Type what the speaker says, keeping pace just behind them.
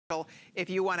If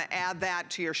you want to add that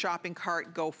to your shopping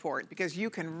cart, go for it, because you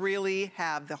can really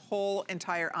have the whole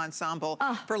entire ensemble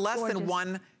for less than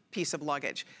one piece of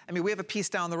luggage. I mean, we have a piece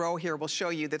down the row here we'll show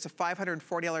you that's a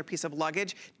 $540 piece of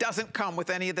luggage. Doesn't come with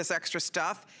any of this extra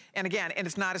stuff. And again, and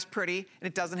it's not as pretty, and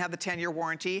it doesn't have the 10-year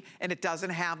warranty, and it doesn't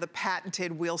have the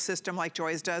patented wheel system like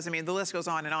Joy's does. I mean, the list goes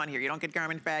on and on here. You don't get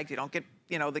garment bags, you don't get,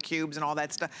 you know, the cubes and all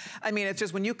that stuff. I mean, it's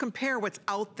just when you compare what's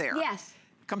out there. Yes.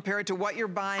 Compared to what you're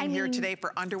buying here today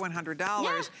for under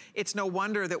 $100, it's no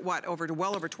wonder that well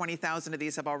over 20,000 of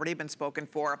these have already been spoken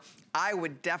for. I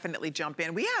would definitely jump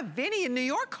in. We have Vinny in New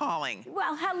York calling.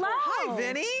 Well, hello. Oh, hi,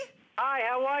 Vinny. Hi,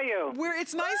 how are you?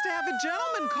 It's nice to have a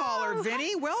gentleman caller,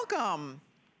 Vinny. Welcome.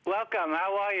 Welcome,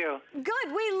 how are you? Good,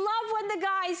 we love when the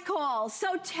guys call.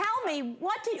 So tell me,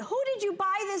 who did you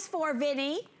buy this for,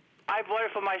 Vinny? I bought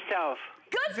it for myself.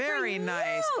 Good for you. Very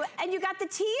nice. And you got the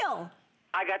teal.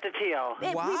 I got the teal.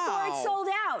 Wow. Before it sold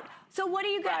out. So what do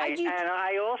you got? Right. And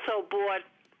I also bought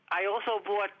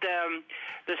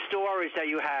the storage that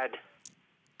you had.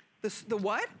 The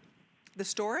what? The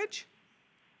storage?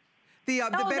 The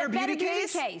Better Beauty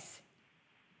case?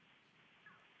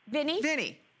 Vinny?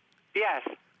 Vinny. Yes.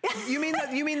 You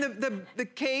mean the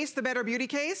case, the Better Beauty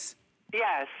case?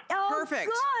 Yes. Oh,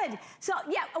 perfect. Good. So,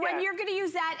 when you're going to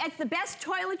use that, it's the best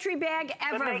toiletry bag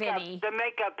ever, Vinny. The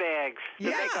makeup bags. The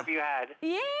makeup you had.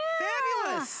 Yeah.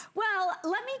 Fabulous. Well,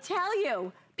 let me tell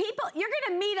you, you're going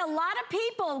to meet a lot of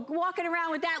people walking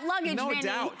around with that luggage, Vinny. No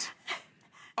doubt.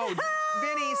 Oh,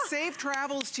 Vinny, safe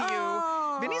travels to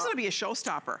you. Vinny's going to be a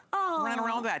showstopper. Running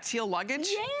around with that teal luggage.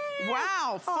 Yeah.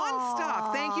 Wow, fun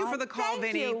stuff. Thank you for the call,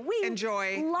 Vinny. We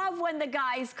enjoy. Love when the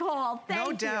guys call. Thank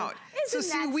you. No doubt. Isn't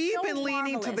So see, we've been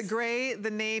leaning to the gray, the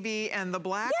navy, and the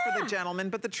black for the gentleman,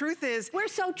 but the truth is, we're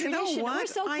so traditional. You know what? We're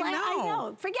so plain. I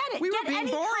know. Forget it. We Get were being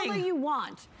any boring. color you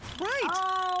want. Right.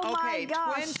 Oh my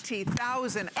gosh.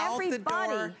 20,000 out the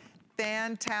door.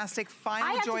 Fantastic.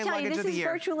 Final Joy luggage of the year. This is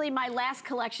virtually my last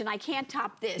collection. I can't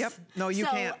top this. Yep. No, you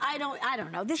can't. I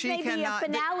don't know. This may be a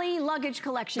finale luggage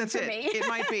collection for me. It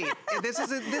might be. This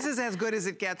is as good as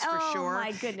it gets for sure. Oh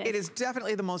my goodness. It is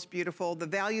definitely the most beautiful. The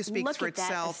value speaks for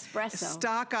itself. That espresso.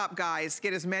 Stock up, guys.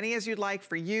 Get as many as you'd like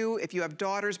for you. If you have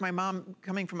daughters, my mom,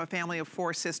 coming from a family of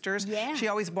 4 sisters, she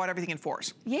always bought everything in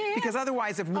 4s. Yeah. Because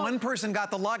otherwise, if one person got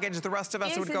the luggage, the rest of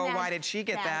us would go, why did she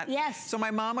get that? Yes. So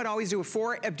my mom would always do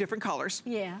 4 of different colors.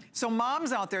 Yeah. So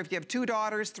moms out there, if you have 2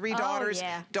 daughters, 3 daughters,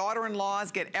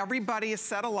 daughter-in-laws, get everybody a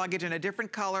set of luggage in a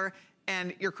different color,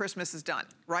 and your Christmas is done,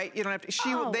 right? You don't have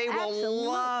to, they will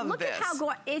love this. Look at how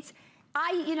gorgeous.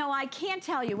 I can't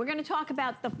tell you. We're going to talk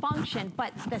about the function,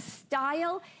 but the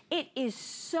style, it is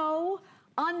so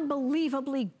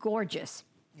unbelievably gorgeous.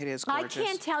 It is gorgeous. I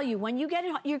can't tell you. When you get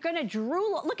it, you're going to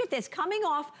drool. Look at this, coming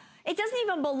off. It doesn't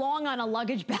even belong on a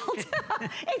luggage belt.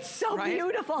 It's so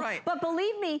beautiful. Right. But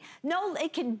believe me, no,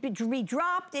 it can be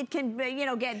dropped. It can,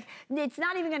 it's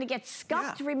not even going to get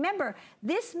scuffed. Yeah. Remember,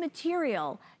 this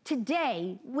material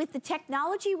today, with the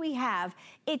technology we have,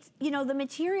 it's, the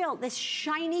material, this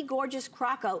shiny, gorgeous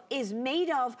Croco is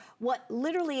made of what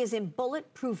literally is in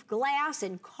bulletproof glass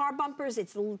and car bumpers.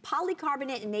 It's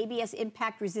polycarbonate and ABS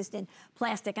impact resistant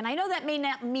plastic. And I know that may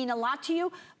not mean a lot to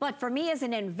you, but for me as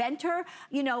an inventor,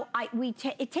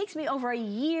 it takes me over a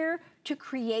year to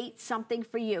create something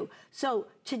for you. So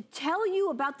to tell you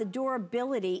about the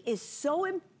durability is so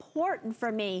important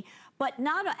for me, but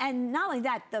not only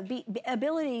that, the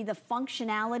ability, the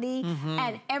functionality,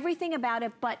 and everything about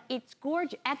it, but it's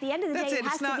gorgeous. At the end of the day, it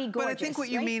has to be gorgeous. But I think what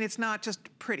you mean, it's not just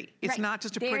pretty. It's not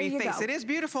just a pretty face. It is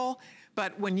beautiful,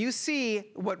 but when you see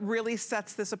what really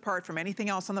sets this apart from anything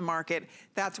else on the market,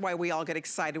 that's why we all get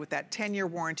excited with that 10-year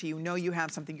warranty. You know you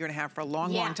have something you're gonna have for a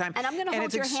long, long time. And I'm gonna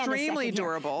hold your hand a second here. It's extremely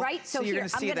durable. Right, so you're gonna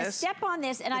see I'm gonna step on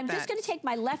this, and I'm just gonna take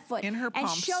my left foot and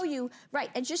show you,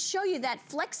 and just show you that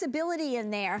flexibility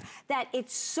in there, that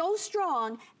it's so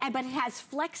strong, but it has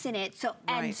flex in it,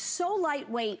 and so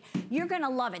lightweight. You're gonna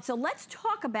love it. So let's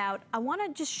talk about, I wanna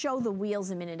just show the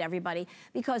wheels a minute, everybody,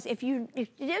 because if you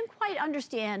didn't quite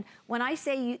understand, when I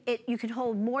say you can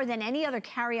hold more than any other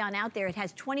carry-on out there, it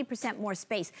has 20% more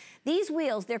space. These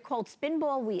wheels, they're called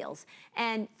SpinBall wheels,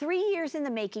 and 3 years in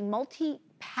the making,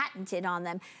 multi-patented on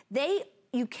them.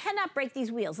 You cannot break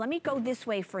these wheels. Let me go this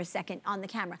way for a second on the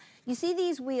camera. You see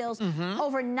these wheels?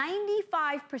 Over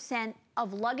 95%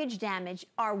 of luggage damage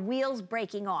are wheels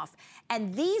breaking off.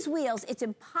 And these wheels, it's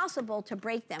impossible to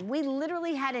break them. We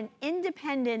literally had an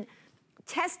independent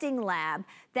testing lab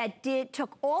that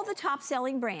took all the top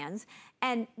selling brands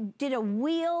and did a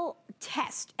wheel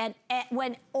test. And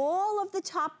when all of the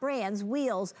top brands'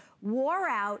 wheels wore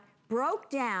out, broke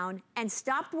down, and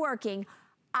stopped working,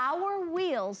 our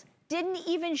wheels didn't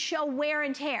even show wear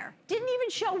and tear. Didn't even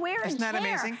show wear and tear. Isn't that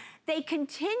amazing? They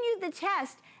continued the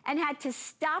test and had to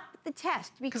stop the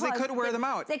test because they couldn't wear them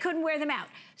out. They couldn't wear them out.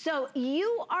 So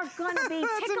you are gonna be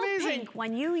tickled pink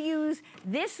when you use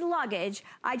this luggage.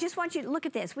 I just want you to look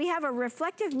at this. We have a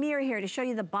reflective mirror here to show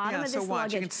you the bottom of this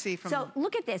luggage. You can see from... So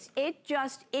look at this.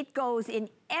 It goes in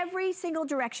every single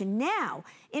direction. Now,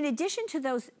 in addition to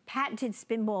those patented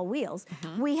SpinBall wheels,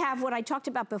 we have what I talked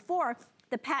about before,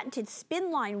 the patented spin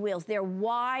line wheels. They're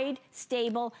wide,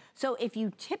 stable, so if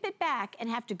you tip it back and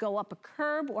have to go up a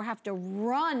curb or have to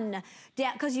run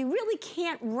down, because you really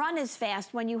can't run as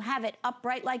fast when you have it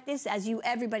upright like this, as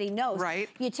everybody knows. Right.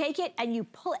 You take it and you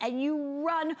pull and you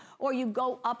run, or you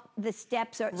go up the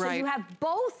steps. So you have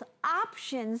both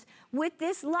options with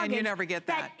this luggage. And you never get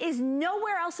that. That is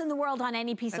nowhere else in the world on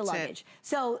any piece of luggage.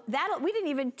 So we didn't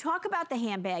even talk about the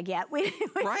handbag yet. We've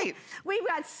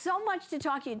got so much to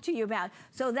talk to you about.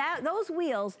 So those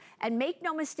wheels, and make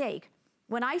no mistake,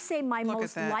 when I say my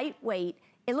most lightweight,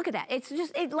 look at that. It's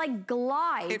just, it like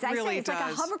glides. It really it's like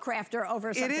a hovercrafter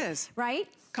over something. It is. Right?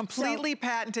 Completely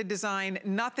patented design,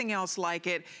 nothing else like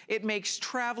it. It makes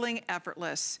traveling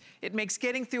effortless. It makes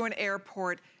getting through an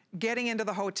airport, getting into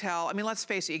the hotel. I mean, let's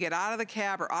face it, you get out of the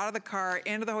cab or out of the car,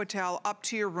 into the hotel, up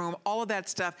to your room, all of that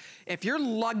stuff. If you're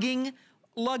lugging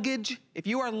luggage, if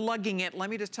you are lugging it, let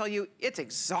me just tell you, it's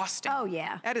exhausting. Oh,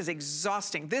 yeah. That is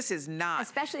exhausting. This is not.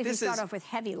 Especially if you start off with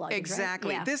heavy luggage, Exactly.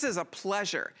 Right? Yeah. This is a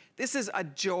pleasure. This is a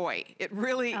joy. It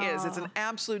really is. It's an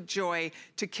absolute joy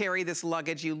to carry this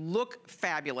luggage. You look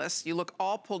fabulous. You look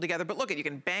all pulled together, but look, you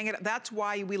can bang it. That's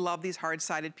why we love these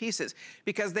hard-sided pieces,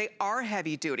 because they are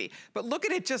heavy duty. But look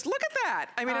at it, just look at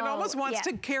that. I mean, it almost wants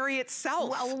to carry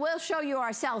itself. Well, we'll show you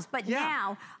ourselves, but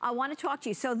now I want to talk to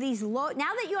you. So these now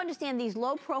that you understand these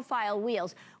low profile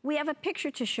wheels, we have a picture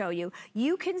to show you.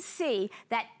 You can see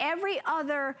that every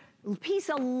other piece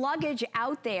of luggage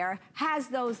out there has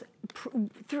those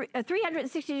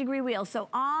 360-degree wheels. So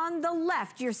on the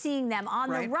left, you're seeing them.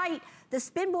 On the right, the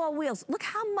SpinBall wheels. Look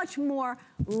how much more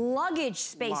luggage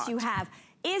space you have.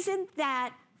 Isn't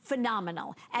that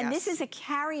phenomenal? And this is a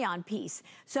carry-on piece.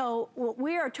 So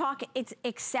we are talking, it's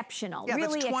exceptional,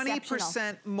 really exceptional. That's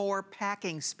 20% more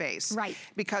packing space. Right.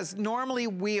 Because normally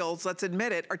wheels, let's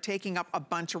admit it, are taking up a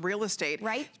bunch of real estate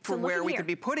for where we could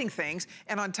be putting things.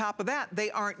 And on top of that, they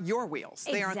aren't your wheels.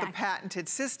 They aren't the patented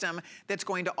system that's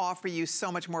going to offer you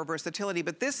so much more versatility.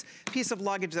 But this piece of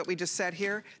luggage that we just set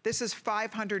here, this is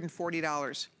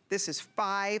 $540. This is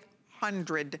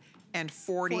 $540.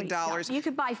 You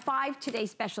could buy 5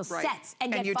 today's special sets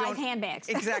and get 5 handbags.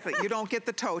 Exactly. You don't get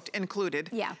the tote included.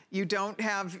 Yeah. You don't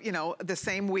have, you know, the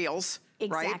same wheels.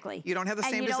 Exactly. Right? You don't have the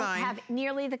same design. And you don't have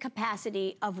nearly the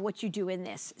capacity of what you do in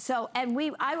this. So, and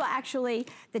I will actually,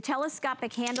 the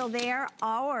telescopic handle there,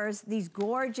 ours, these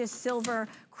gorgeous silver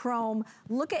chrome.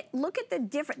 Look at the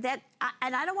different, and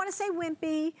I don't want to say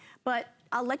wimpy, but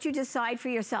I'll let you decide for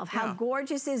yourself. How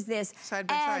gorgeous is this? Side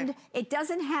by side. And it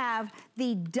doesn't have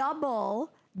the double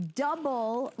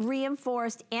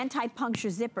reinforced anti-puncture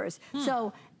zippers.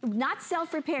 So not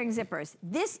self-repairing zippers.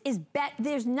 This is,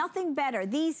 there's nothing better.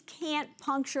 These can't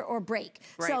puncture or break.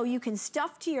 So you can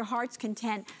stuff to your heart's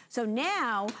content. So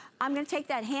now I'm gonna take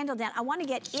that handle down. I wanna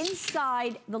get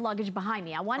inside the luggage behind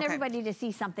me. I want everybody to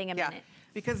see something in a minute.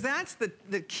 Because that's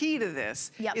the key to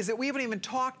this, is that we haven't even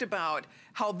talked about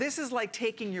how this is like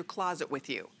taking your closet with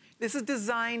you. This is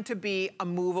designed to be a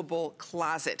movable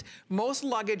closet. Most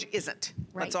luggage isn't.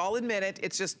 Let's all admit it.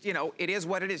 It's just, you know, it is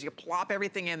what it is. You plop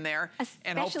everything in there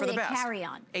and hope for the best. Especially a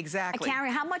carry-on. Exactly. A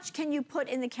carry-on. How much can you put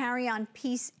in the carry-on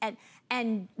piece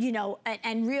and you know,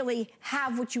 and really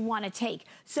have what you want to take?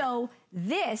 So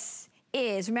this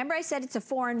is, remember I said it's a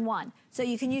 4-in-1. So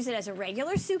you can use it as a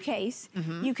regular suitcase.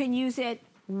 You can use it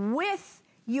with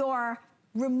your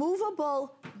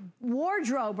removable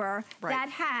wardrober that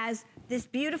has this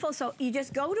beautiful, so you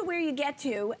just go to where you get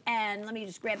to, and let me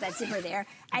just grab that zipper there,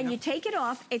 and you take it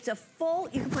off. It's a full,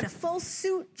 you can put a full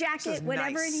suit, jacket,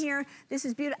 whatever in here. This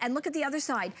is beautiful. And look at the other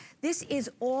side. This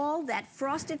is all that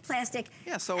frosted plastic.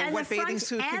 Yeah, so a wet bathing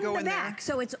suit could go in there.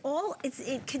 So it's all,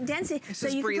 it condenses. So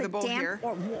you can put damp,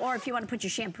 or if you want to put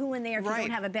your shampoo in there, if you don't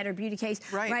have a better beauty case,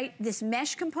 right? This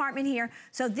mesh compartment here.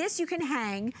 So this you can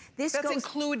hang. This goes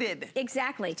included.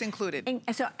 Exactly. It's included. And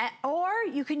so, or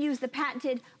you can use the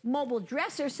patented mobile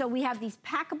dresser. So we have these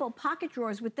packable pocket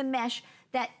drawers with the mesh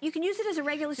that you can use it as a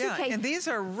regular suitcase. Yeah, and these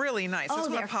are really nice. Oh, Let's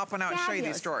go pop one out and show you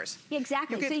these drawers.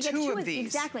 Exactly. You get two of these.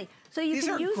 Exactly. So you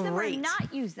can use them or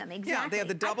not use them. Exactly. Yeah, they have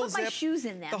the double zip. I put my shoes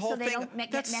in them the whole so they thing. don't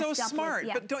get That's messed so up smart.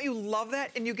 with, But don't you love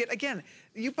that? And you get, again,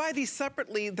 you buy these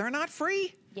separately, they're not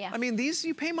free. Yeah. I mean,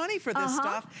 you pay money for this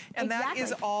stuff, and that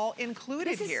is all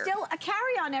included here. This is still a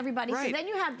carry-on, everybody. So then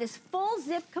you have this full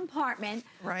zip compartment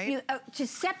to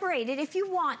separate it if you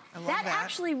want. That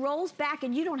actually rolls back,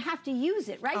 and you don't have to use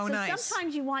it, right? Oh, so nice.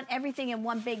 sometimes you want everything in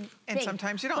one big thing. And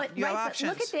sometimes you don't. You have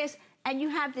options. But look at this. And you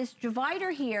have this divider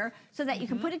here so that you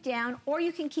can put it down, or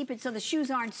you can keep it so the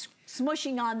shoes aren't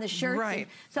smushing on the shirt. Right.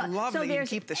 So, love that you can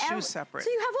keep the shoes separate.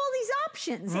 So you have all these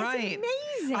options. Right.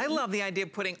 It's amazing. I love the idea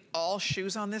of putting all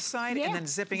shoes on this side and then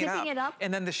zipping it up.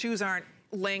 And then the shoes aren't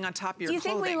laying on top of your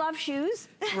clothing. Do you think we love shoes?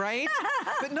 Right?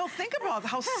 But no, think about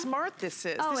how smart this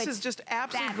is. This is just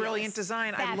absolutely brilliant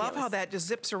design. I love how that just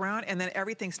zips around and then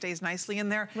everything stays nicely in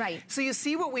there. Right. So you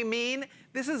see what we mean?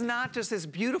 This is not just this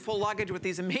beautiful luggage with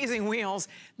these amazing wheels.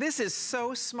 This is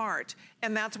so smart.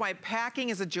 And that's why packing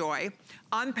is a joy.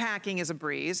 Unpacking is a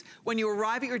breeze. When you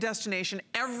arrive at your destination,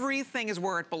 everything is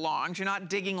where it belongs. You're not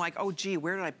digging like, oh, gee,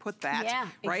 where did I put that? Yeah,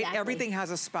 right? Everything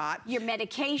has a spot. Your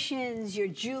medications, your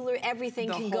jewelry, everything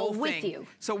can go with you.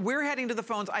 So we're heading to the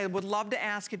phones. I would love to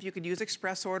ask if you could use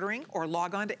express ordering or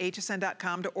log on to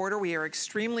hsn.com to order. We are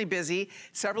extremely busy.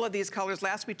 Several of these colors.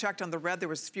 Last we checked on the red, there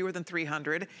was fewer than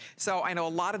 300. So I know a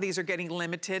lot of these are getting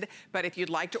limited, but if you'd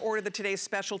like to order the today's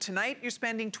special tonight, you're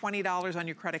spending $20 on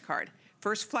your credit card.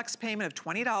 First flex payment of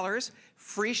 $20,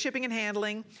 free shipping and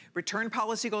handling. Return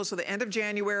policy goes to the end of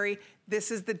January. This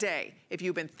is the day. If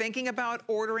you've been thinking about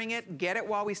ordering it, get it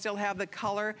while we still have the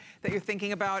color that you're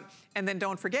thinking about. And then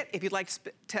don't forget, if you'd like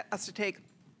us to take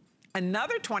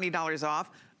another $20 off,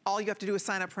 all you have to do is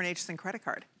sign up for an HSN credit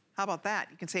card. How about that?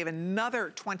 You can save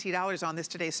another $20 on this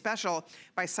today's special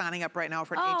by signing up right now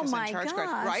for an HSN charge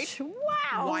card. Right?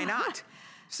 Wow. Why not?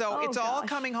 So it's all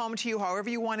coming home to you however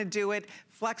you want to do it.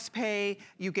 Flex pay,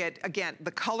 you get, again,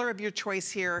 the color of your choice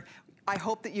here. I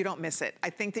hope that you don't miss it. I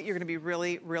think that you're going to be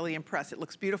really, really impressed. It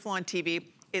looks beautiful on TV.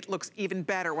 It looks even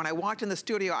better. When I walked in the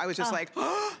studio, I was just like,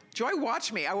 oh, Joy,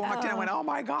 watch me. I walked in and I went, oh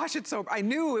my gosh, it's so, I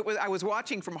knew it was, I was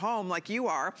watching from home like you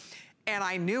are. And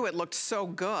I knew it looked so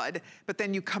good, but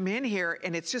then you come in here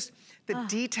and it's just the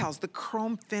details, the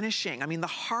chrome finishing. I mean, the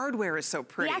hardware is so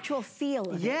pretty. The actual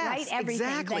feel of it, right?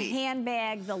 Everything, the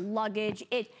handbag, the luggage.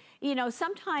 You know,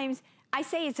 sometimes I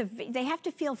say they have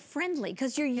to feel friendly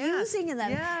because you're using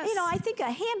them. You know, I think a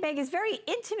handbag is very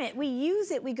intimate. We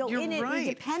use it, we go in it, we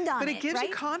depend on it. But it gives you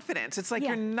confidence. It's like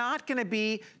you're not gonna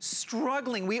be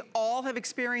struggling. We all have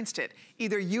experienced it.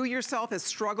 Either you yourself has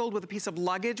struggled with a piece of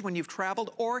luggage when you've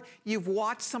traveled, or you've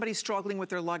watched somebody struggling with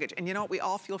their luggage. And you know what, we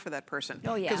all feel for that person.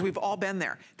 Oh yeah. Because we've all been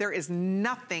there. There is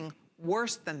nothing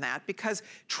worse than that, because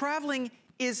traveling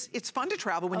it's fun to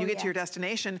travel when you get to your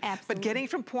destination, but getting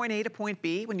from point A to point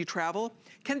B when you travel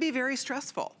can be very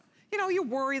stressful. You know, you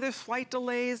worry there's flight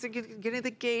delays, getting to the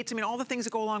gates, I mean, all the things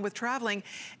that go along with traveling,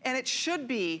 and it should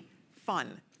be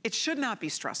fun. It should not be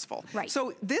stressful. Right.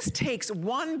 So this takes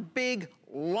one big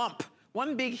lump,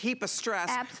 one big heap of stress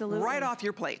right off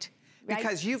your plate.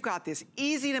 Because you've got this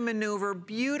easy to maneuver,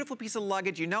 beautiful piece of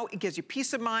luggage. You know, it gives you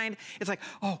peace of mind. It's like,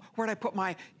 oh, where'd I put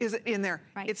is it in there?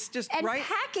 It's just, and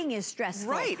packing is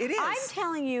stressful. Right, it is. I'm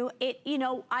telling you, you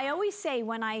know, I always say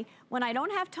when I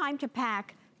don't have time to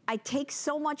pack, I take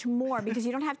so much more because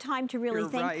you don't have time to really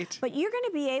think. Right. But you're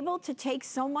gonna be able to take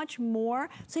so much more,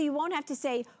 so you won't have to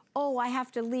say, oh, I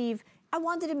have to leave. I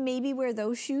wanted to maybe wear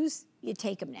those shoes. You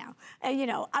take them now. You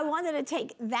know, I wanted to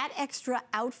take that extra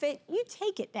outfit. You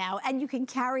take it now, and you can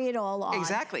carry it all on.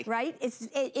 Exactly. Right?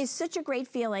 It is such a great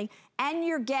feeling, and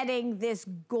you're getting this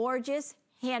gorgeous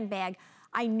handbag.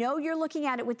 I know you're looking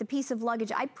at it with the piece of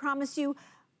luggage. I promise you,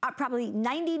 probably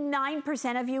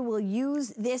 99% of you will use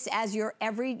this as your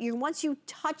once you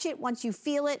touch it, once you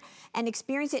feel it and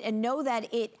experience it, and know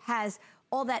that it has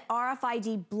all that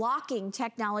RFID blocking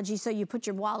technology, so you put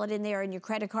your wallet in there and your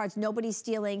credit cards, nobody's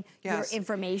stealing your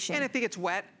information. And if it gets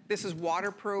wet, this is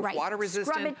waterproof, water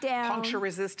resistant, scrub it down, puncture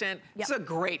resistant. This is a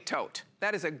great tote.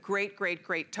 That is a great, great,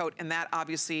 great tote, and that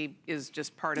obviously is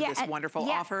just part of this wonderful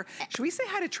offer. Should we say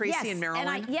hi to Tracy and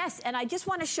Marilyn? And I just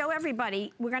want to show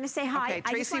everybody, we're going to say hi. Okay,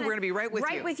 Tracy, we're going to be right with you.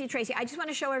 Right with you, Tracy. I just want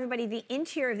to show everybody the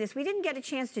interior of this. We didn't get a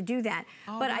chance to do that,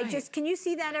 but can you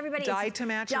see that, everybody? Dye to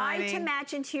match lining. Dye to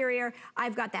match interior.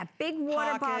 I've got that big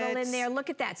water bottle in there. Look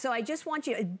at that. So I just want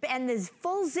you, and this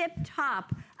full zip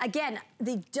top, again,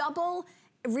 the double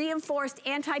reinforced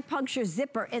anti-puncture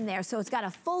zipper in there. So it's got a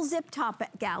full zip top,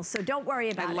 gals, so don't worry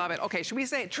about it. I love it. Okay, should we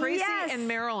say Tracy and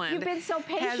Marilyn? You've been so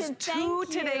patient. Has two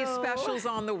today's specials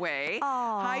on the way.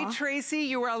 Hi, Tracy.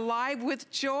 You are live with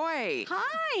Joy.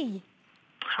 Hi.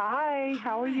 Hi,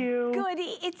 how are you? Good.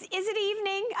 Is it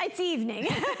evening? It's evening.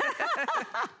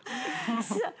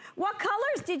 So, what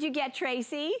colors did you get,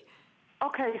 Tracy?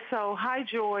 Okay, so hi,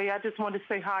 Joy. I just wanted to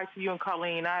say hi to you and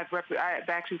Colleen. I've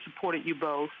actually supported you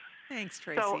both. Thanks,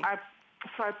 Tracy. So I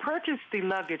purchased the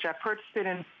luggage. I purchased it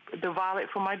in the violet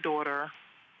for my daughter,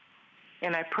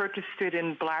 and I purchased it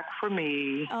in black for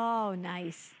me. Oh,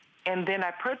 nice. And then I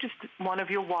purchased one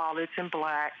of your wallets in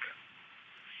black.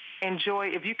 And Joy,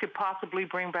 if you could possibly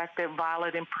bring back that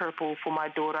violet and purple for my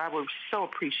daughter, I would so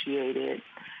appreciate it.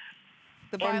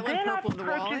 The violet and purple in the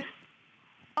wallet?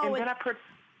 Oh, and then I purchased,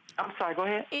 I'm sorry, go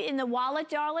ahead. In the wallet,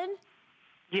 darling?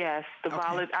 Yes, the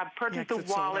violet. I purchased the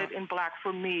wallet in black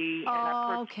for me. And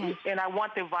I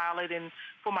want the violet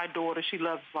for my daughter. She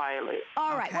loves violet.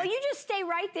 All right. Well, you just stay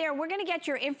right there. We're going to get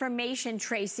your information,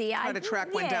 Tracy. Try to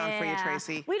track one down for you,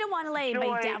 Tracy. We don't want to lay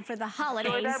anybody down for the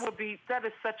holidays. Joy, that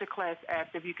is such a class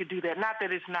act if you could do that. Not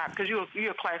that it's not, because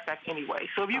you're a class act anyway.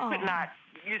 So if you could not,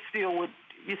 you're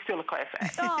still a class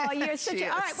act. Oh, you're such a...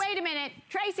 All right, wait a minute.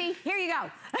 Tracy, here you go.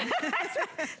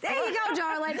 There you go,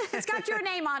 darling. It's got your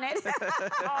name on it.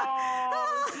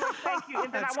 Oh, thank you.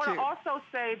 And then I want to also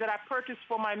say that I purchased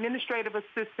for my administrative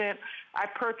assistant, I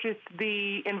purchased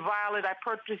in violet,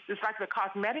 it's like the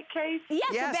cosmetic case.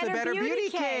 Yes, the Better Beauty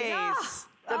case. Oh.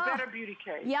 The Better Beauty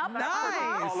case. Yep.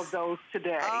 Nice. All of those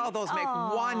today. Oh, those make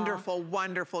wonderful,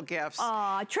 wonderful gifts.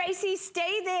 Tracy,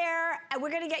 stay there.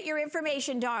 We're going to get your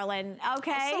information, darling.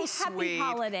 Okay? Oh, so Happy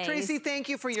holidays. Tracy, thank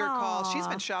you for your call. She's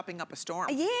been shopping up a storm.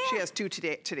 Yeah. She has two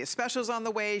today specials on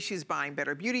the way. She's buying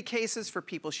Better Beauty cases for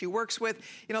people she works with.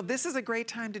 You know, this is a great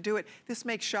time to do it. This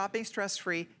makes shopping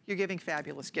stress-free. You're giving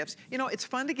fabulous gifts. You know, it's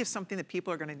fun to give something that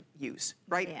people are going to use,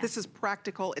 right? Yeah. This is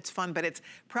practical. It's fun, but it's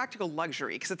practical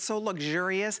luxury because it's so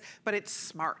luxurious, but it's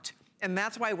smart. And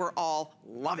that's why we're all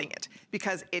loving it,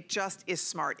 because it just is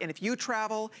smart. And if you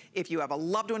travel, if you have a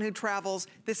loved one who travels,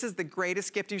 this is the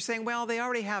greatest gift. You're saying, well, they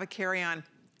already have a carry-on.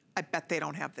 I bet they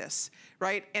don't have this,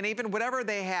 right? And even whatever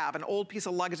they have, an old piece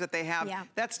of luggage that they have,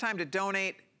 that's time to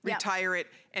donate, retire it,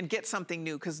 and get something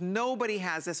new, because nobody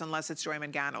has this unless it's Joy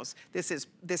Mangano's.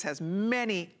 This has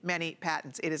many, many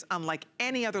patents. It is unlike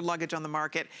any other luggage on the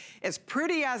market. As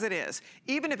pretty as it is,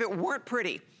 even if it weren't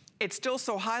pretty, it's still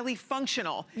so highly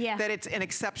functional that it's an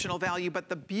exceptional value, but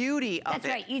the beauty of it.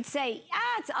 That's right. You'd say,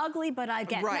 it's ugly, but I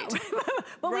get it.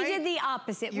 But we did the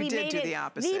opposite. We made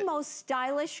it the most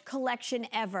stylish collection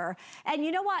ever. And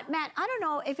you know what, Matt? I don't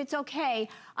know if it's okay.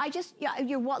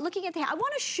 You're looking at I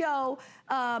want to show,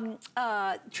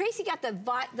 Tracy got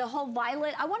the whole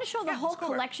violet. I want to show the whole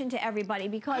collection to everybody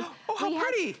because how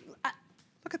pretty.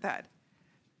 Look at that.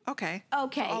 Okay.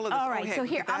 Okay. All right. So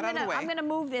here, I'm gonna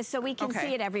move this so we can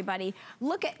see it, everybody.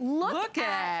 Look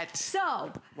at.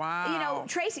 So, wow. You know,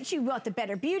 Tracy, she brought the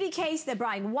Better Beauty case. They're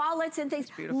buying wallets and things.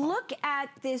 Look at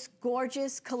this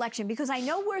gorgeous collection, because I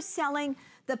know we're selling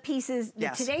the pieces, the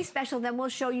Today Special. Then we'll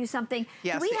show you something.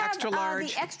 Yes, Do we have extra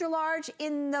large. The extra large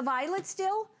in the violet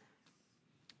still?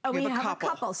 Oh, we have a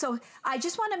couple. So I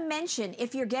just want to mention,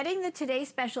 if you're getting the Today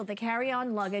Special, the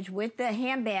carry-on luggage with the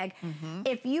handbag,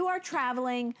 if you are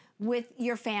traveling with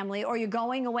your family or you're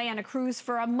going away on a cruise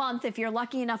for a month, if you're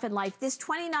lucky enough in life, this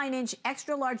 29-inch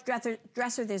extra large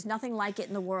dresser, there's nothing like it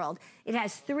in the world. It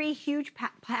has 3 huge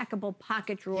packable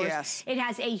pocket drawers. Yes. It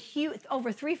has a huge,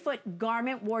 over 3-foot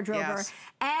garment wardrobe,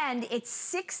 and it's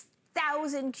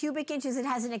 6,000 cubic inches. It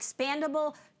has an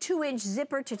expandable 2-inch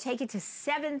zipper to take it to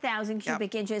 7,000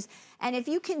 cubic inches. And if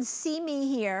you can see me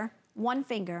here, one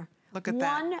finger. Look at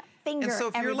that. One finger, and so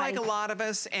if you're like a lot of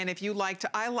us, and if you like to,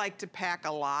 I like to pack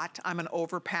a lot. I'm an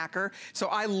overpacker. So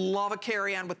I love a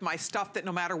carry-on with my stuff that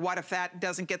no matter what, if that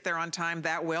doesn't get there on time,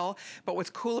 that will. But what's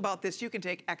cool about this, you can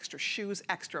take extra shoes,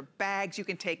 extra bags, you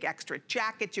can take extra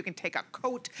jackets, you can take a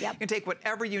coat, you can take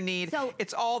whatever you need. So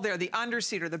it's all there. The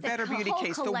underseater, the Better Beauty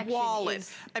case, the wallet.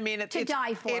 I mean, it's to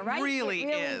die for, right? It really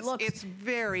is. It's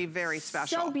very, very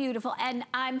special. So beautiful. And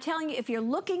I'm telling you, if you're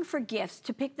looking for gifts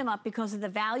to pick them up because of the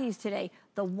values today,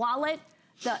 the wallet,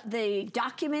 the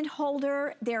document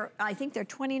holder, I think they're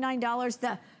 $29.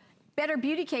 The Better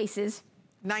Beauty cases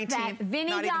that Vinny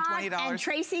got and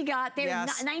Tracy got, they're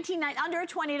 $19.99, under a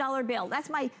 $20 bill. That's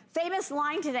my famous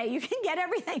line today. You can get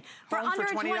everything for under a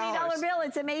 $20 bill.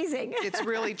 It's amazing. It's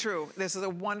really true. This is a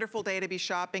wonderful day to be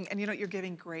shopping, and you know, you're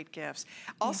giving great gifts.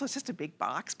 Also, it's just a big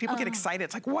box. People get excited.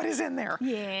 It's like, what is in there?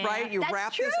 Right? You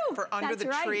wrap this for under the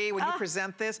tree when you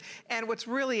present this. And what's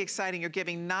really exciting, you're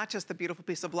giving not just the beautiful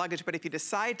piece of luggage, but if you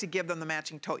decide to give them the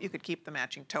matching tote, you could keep the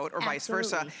matching tote or vice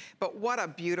versa. But what a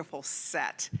beautiful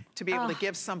set to be able to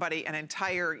give somebody an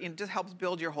entire, it just helps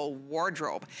build your whole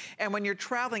wardrobe. And when you're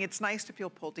traveling, it's nice to feel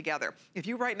pulled together. If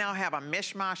you right now have a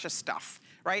mishmash of stuff,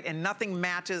 right, and nothing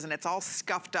matches and it's all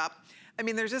scuffed up, I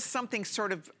mean, there's just something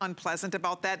sort of unpleasant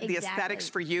about that. The aesthetics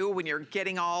for you when you're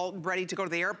getting all ready to go to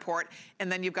the airport,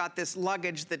 and then you've got this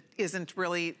luggage that isn't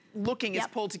really looking as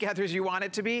pulled together as you want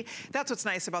it to be. That's what's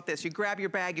nice about this. You grab your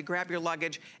bag, you grab your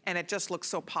luggage, and it just looks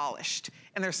so polished.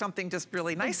 And there's something just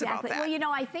really nice about that. Well, you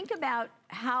know, I think about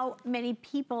how many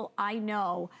people I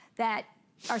know that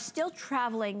are still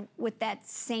traveling with that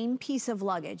same piece of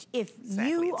luggage. If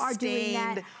you are doing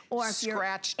that, or if you're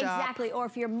scratched up. or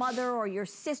if your mother or your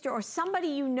sister or somebody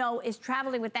you know is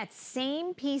traveling with that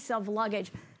same piece of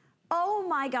luggage, oh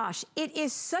my gosh, it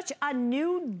is such a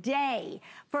new day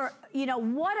for, you know,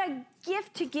 what a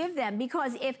gift to give them.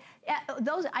 Because if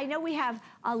I know we have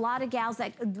a lot of gals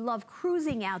that love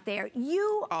cruising out there.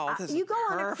 You go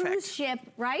on a cruise ship,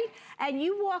 right? And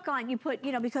you walk on, you put,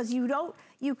 you know, because you don't,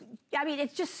 I mean,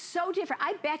 it's just so different.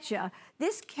 I bet you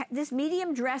this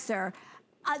medium dresser,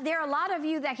 there are a lot of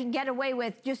you that can get away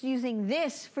with just using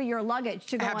this for your luggage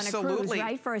to go on a cruise,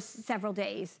 right, for several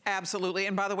days. Absolutely.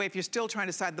 And by the way, if you're still trying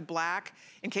to decide the black,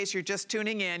 in case you're just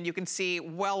tuning in, you can see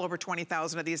well over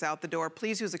 20,000 of these out the door.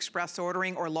 Please use express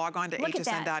ordering or log on to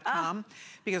hsn.com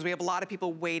because we have a lot of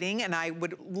people waiting, and I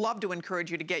would love to encourage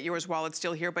you to get yours while it's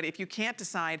still here. But if you can't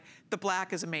decide, the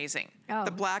black is amazing.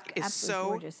 The black is so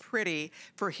gorgeous. Pretty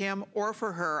for him or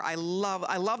for her. I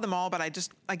love them all, but I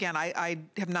just, again, I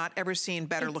have not ever seen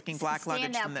better looking black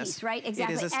luggage than this. Piece, right?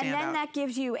 Exactly. It is a standout. And then that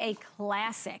gives you a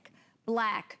classic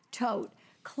black tote.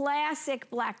 Classic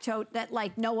black tote that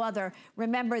like no other.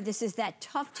 Remember, this is that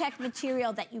tough tech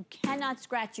material that you cannot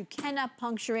scratch, you cannot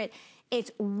puncture it.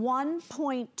 It's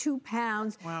 1.2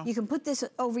 pounds. Wow. You can put this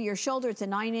over your shoulder. It's a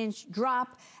 9-inch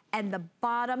drop, and the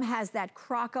bottom has that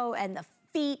croco and the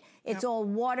feet. It's all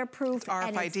waterproof. It's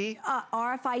RFID. And it's,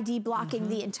 RFID blocking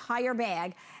the entire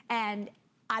bag. And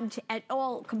at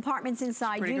all compartments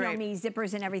inside, you know me,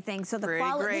 zippers and everything. So the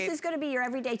quality, this is going to be your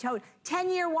everyday tote.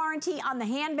 10-year warranty on the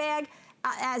handbag,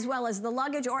 as well as the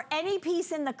luggage, or any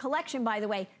piece in the collection, by the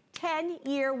way.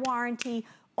 10-year warranty.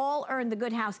 All earn the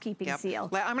Good Housekeeping seal.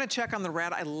 I'm going to check on the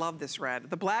red. I love this red.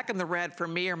 The black and the red for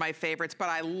me are my favorites, but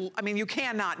I mean, you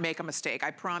cannot make a mistake.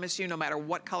 I promise you, no matter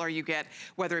what color you get,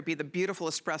 whether it be the beautiful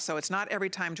espresso. It's not every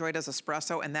time Joy does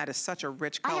espresso, and that is such a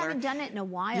rich color. I haven't done it in a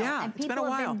while. Yeah, and it's been a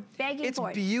while. Have been begging for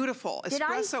it. It's beautiful.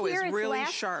 Espresso is really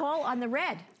sharp. Last call on the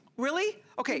red. Really?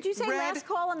 Okay. Did you say last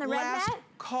call on the red, Matt? Last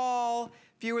call.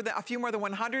 A few more than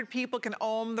 100 people can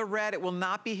own the red. It will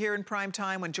not be here in prime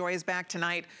time when Joy is back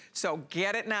tonight. So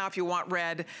get it now if you want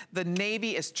red. The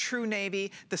navy is true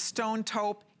navy. The stone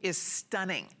taupe is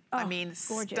stunning. I mean,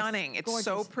 gorgeous. Stunning. It's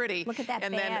so pretty. Look at that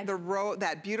and bag. then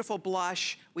that beautiful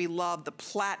blush. We love the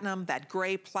platinum, that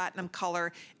gray platinum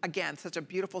color. Again, such a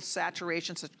beautiful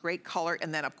saturation, such great color.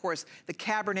 And then, of course, the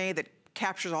Cabernet that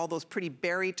captures all those pretty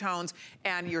berry tones,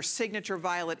 and your signature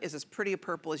violet is as pretty a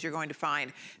purple as you're going to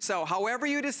find. So however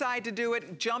you decide to do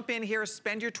it, jump in here,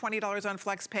 spend your $20 on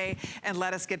FlexPay, and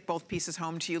let us get both pieces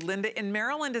home to you. Linda in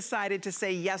Maryland decided to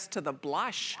say yes to the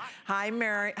blush.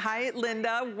 Hi,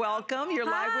 Linda. Welcome. You're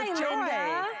live with Joy.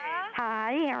 Linda.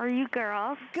 Hi, how are you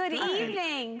girls? Good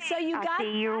evening. So I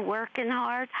see you're working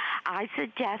hard. I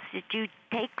suggest that you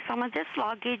take some of this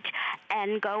luggage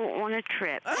and go on a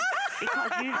trip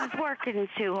because you're just working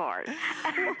too hard.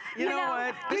 You know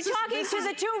what? You're talking to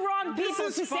the two wrong people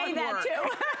to say that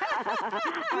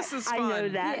too. This is fun. I know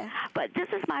that. But this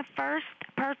is my first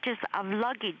purchase of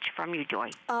luggage from you, Joy.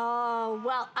 Oh,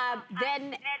 well,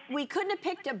 then we couldn't have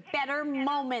picked a better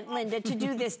moment, Linda, to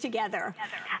do this together.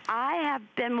 I have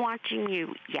been watching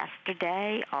you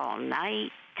yesterday, all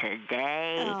night,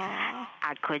 today.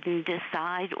 I couldn't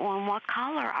decide on what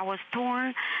color. I was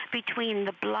torn between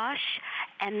the blush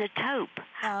and the taupe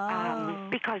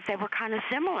because they were kind of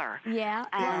similar. Yeah.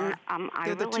 And I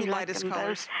they're the really two lightest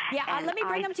colors. Yeah, let me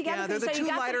bring them together. Yeah, they're the two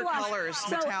lighter colors,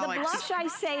 so metallics. The blush, I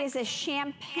say, is a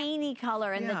champagne-y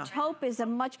color, and the taupe is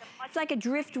it's like a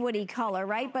driftwoody color,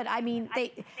 right? But I mean,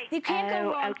 you can't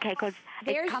go wrong. Okay, because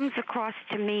it comes across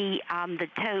to me, the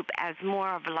taupe, as more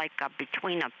of like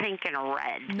between a pink and a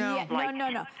red. No,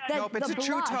 no. Nope, it's a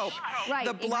true taupe. Right,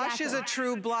 the blush is a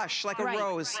true blush, like a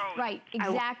rose. Right,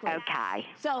 exactly. Okay.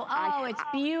 So, it's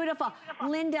beautiful.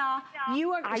 Linda,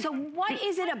 so what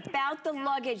is it about the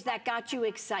luggage that got you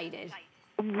excited?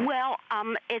 Well,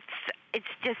 it's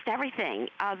just everything.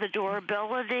 The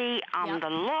durability, the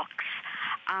looks,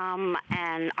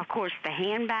 and of course the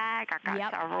handbag. I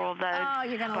got several of those. Oh,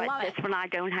 you're gonna love it. This one I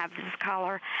don't have this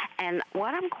color. And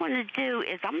what I'm going to do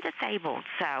is I'm disabled,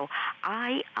 so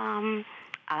I'm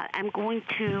going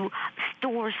to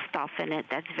store stuff in it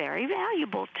that's very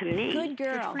valuable to me. Good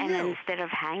girl. And instead of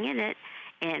hanging it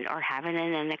or having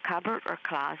it in a cupboard or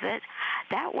closet.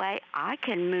 That way, I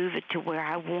can move it to where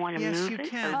I want to move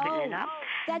it, open it up,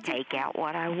 take out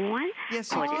what I want,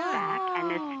 put it back,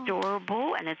 and it's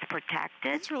storable and it's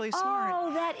protected. That's really smart.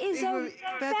 Oh, that is a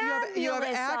fabulous you have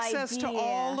access idea. to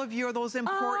all of those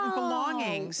important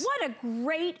belongings. What a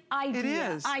great idea. It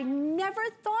is. I never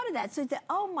thought of that. So,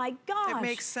 oh my gosh. It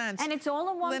makes sense. And it's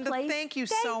all in one Linda, place. thank you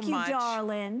so much,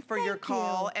 darling. for your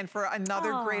call and for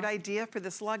another great idea for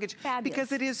this luggage. Fabulous.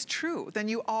 Because it is true. Then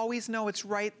you always know it's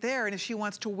right there. And if she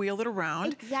wants to wheel it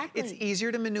around, it's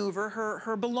easier to maneuver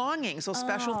her belongings, those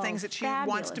special things that she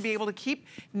wants to be able to keep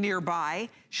nearby.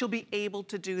 She'll be able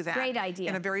to do that. Great idea.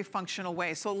 In a very functional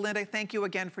way. So Linda, thank you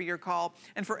again for your call.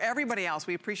 And for everybody else,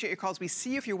 we appreciate your calls. We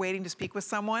see if you're waiting to speak with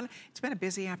someone. It's been a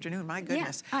busy afternoon, my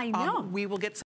goodness. Yeah, I know. We will get